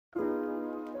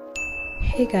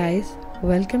Hey guys,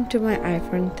 welcome to my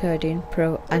iPhone 13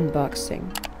 Pro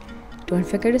unboxing. Don't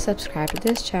forget to subscribe to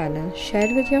this channel, share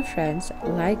it with your friends,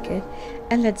 like it,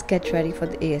 and let's get ready for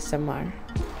the ASMR.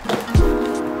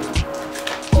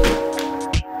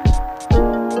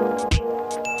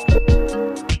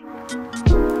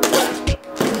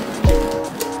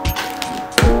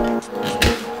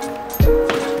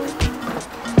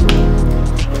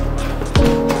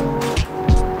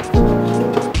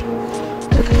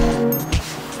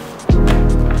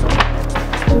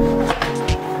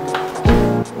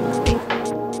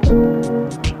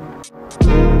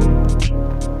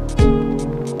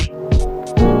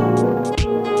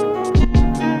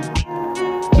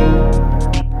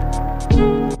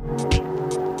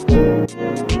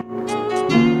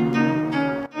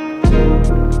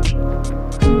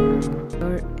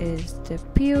 Is the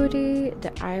beauty, the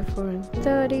iPhone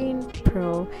 13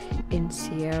 Pro in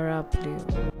Sierra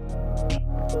Blue.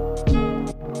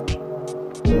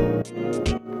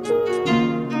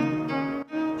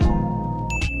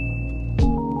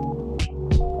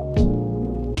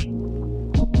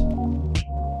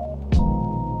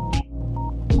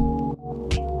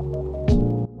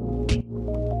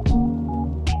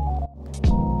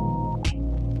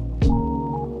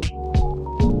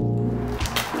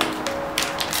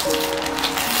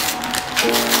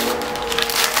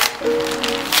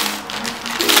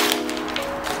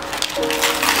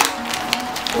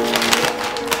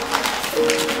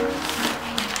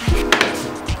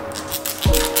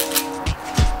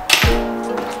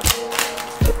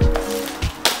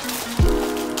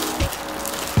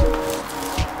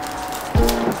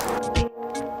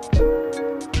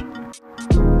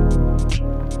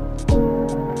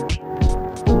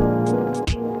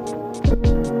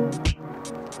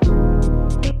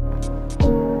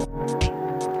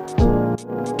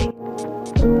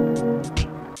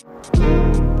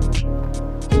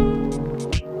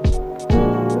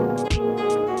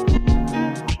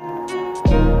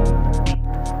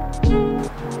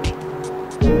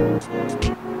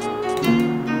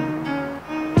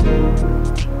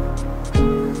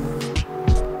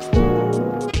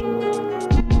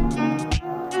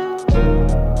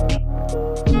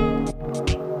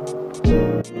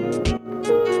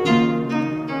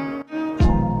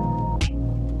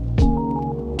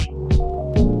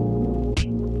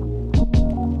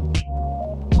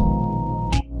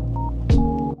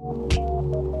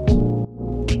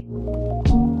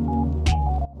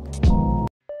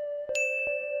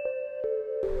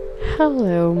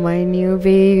 Hello, my new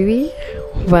baby.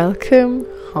 Welcome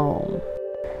home.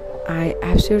 I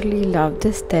absolutely love the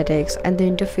aesthetics and the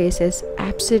interface is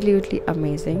absolutely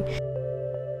amazing.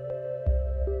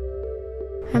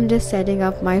 I'm just setting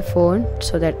up my phone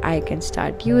so that I can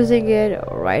start using it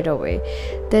right away.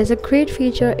 There's a great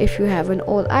feature if you have an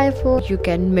old iPhone. You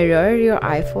can mirror your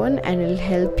iPhone and it'll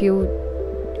help you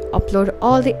upload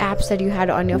all the apps that you had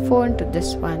on your phone to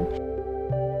this one.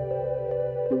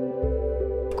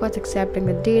 Of course, accepting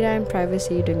the data and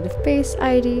privacy doing the Face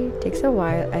ID takes a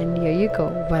while, and here you go.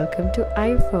 Welcome to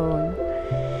iPhone.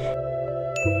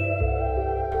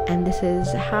 And this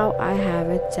is how I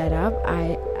have it set up.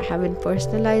 I haven't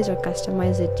personalized or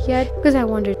customized it yet because I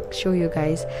wanted to show you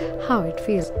guys how it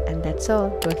feels. And that's all.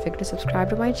 Don't forget to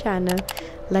subscribe to my channel,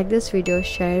 like this video,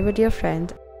 share it with your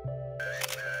friends.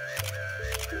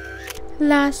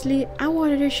 Lastly, I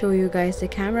wanted to show you guys the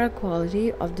camera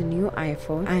quality of the new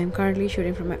iPhone. I am currently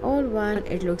shooting from my old one.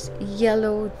 It looks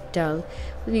yellow dull.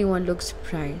 The new one looks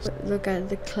bright. Look at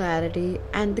the clarity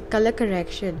and the color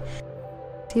correction.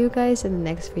 See you guys in the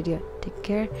next video. Take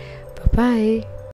care. Bye bye.